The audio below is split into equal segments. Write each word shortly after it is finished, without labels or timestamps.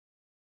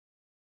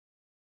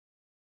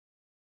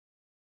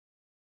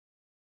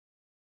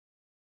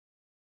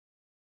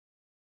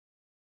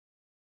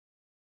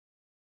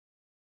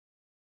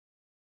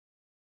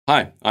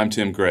Hi, I'm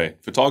Tim Gray,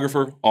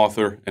 photographer,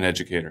 author, and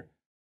educator.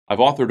 I've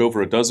authored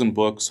over a dozen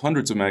books,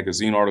 hundreds of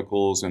magazine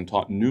articles, and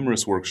taught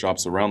numerous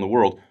workshops around the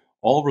world,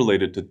 all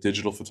related to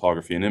digital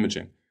photography and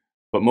imaging.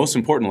 But most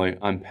importantly,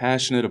 I'm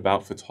passionate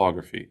about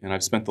photography, and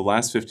I've spent the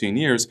last 15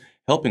 years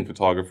helping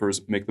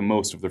photographers make the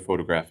most of their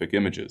photographic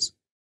images.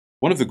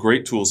 One of the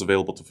great tools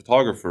available to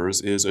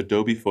photographers is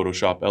Adobe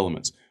Photoshop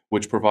Elements,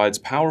 which provides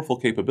powerful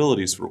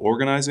capabilities for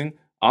organizing,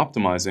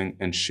 optimizing,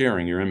 and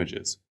sharing your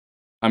images.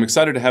 I'm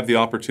excited to have the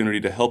opportunity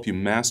to help you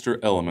master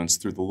Elements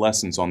through the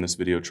lessons on this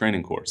video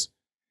training course.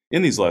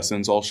 In these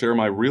lessons, I'll share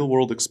my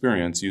real-world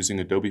experience using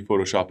Adobe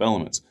Photoshop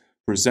Elements,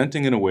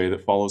 presenting in a way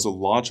that follows a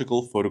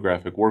logical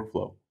photographic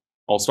workflow.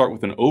 I'll start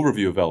with an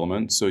overview of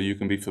Elements so you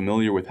can be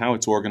familiar with how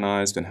it's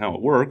organized and how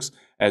it works,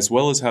 as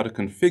well as how to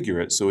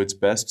configure it so it's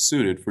best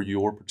suited for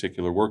your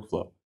particular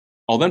workflow.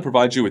 I'll then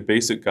provide you with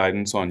basic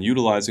guidance on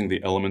utilizing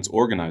the Elements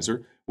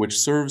Organizer, which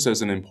serves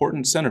as an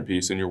important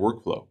centerpiece in your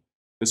workflow.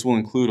 This will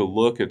include a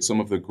look at some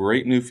of the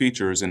great new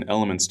features in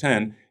Elements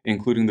 10,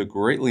 including the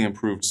greatly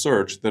improved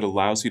search that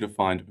allows you to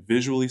find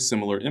visually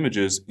similar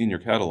images in your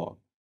catalog.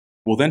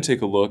 We'll then take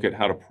a look at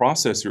how to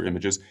process your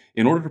images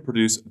in order to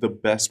produce the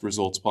best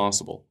results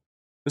possible.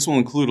 This will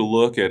include a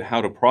look at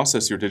how to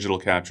process your digital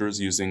captures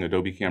using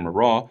Adobe Camera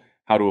Raw,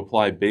 how to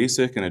apply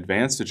basic and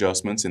advanced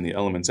adjustments in the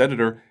Elements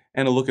editor,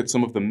 and a look at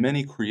some of the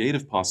many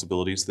creative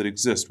possibilities that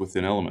exist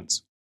within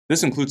Elements.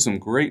 This includes some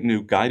great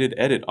new guided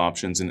edit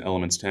options in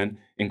Elements 10,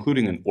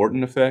 including an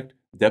Orton effect,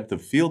 depth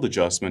of field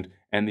adjustment,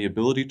 and the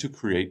ability to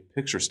create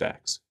picture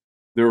stacks.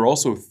 There are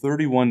also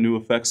 31 new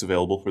effects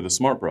available for the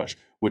Smart Brush,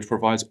 which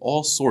provides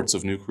all sorts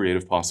of new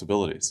creative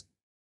possibilities.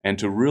 And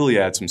to really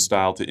add some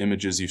style to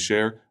images you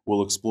share,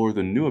 we'll explore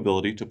the new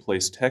ability to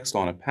place text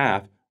on a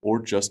path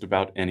or just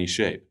about any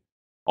shape.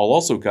 I'll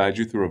also guide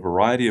you through a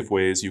variety of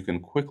ways you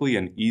can quickly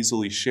and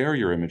easily share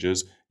your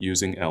images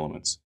using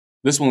Elements.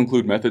 This will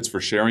include methods for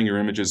sharing your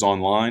images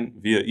online,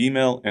 via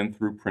email, and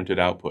through printed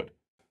output.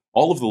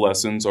 All of the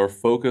lessons are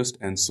focused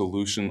and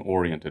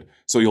solution-oriented,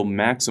 so you'll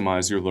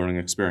maximize your learning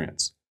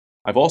experience.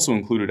 I've also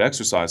included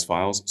exercise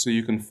files so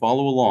you can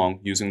follow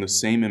along using the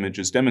same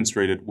images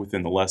demonstrated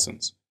within the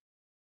lessons.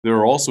 There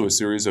are also a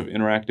series of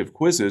interactive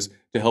quizzes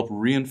to help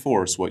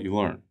reinforce what you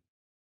learn.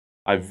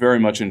 I've very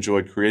much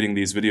enjoyed creating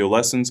these video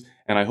lessons,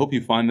 and I hope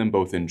you find them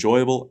both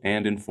enjoyable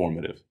and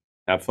informative.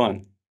 Have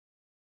fun!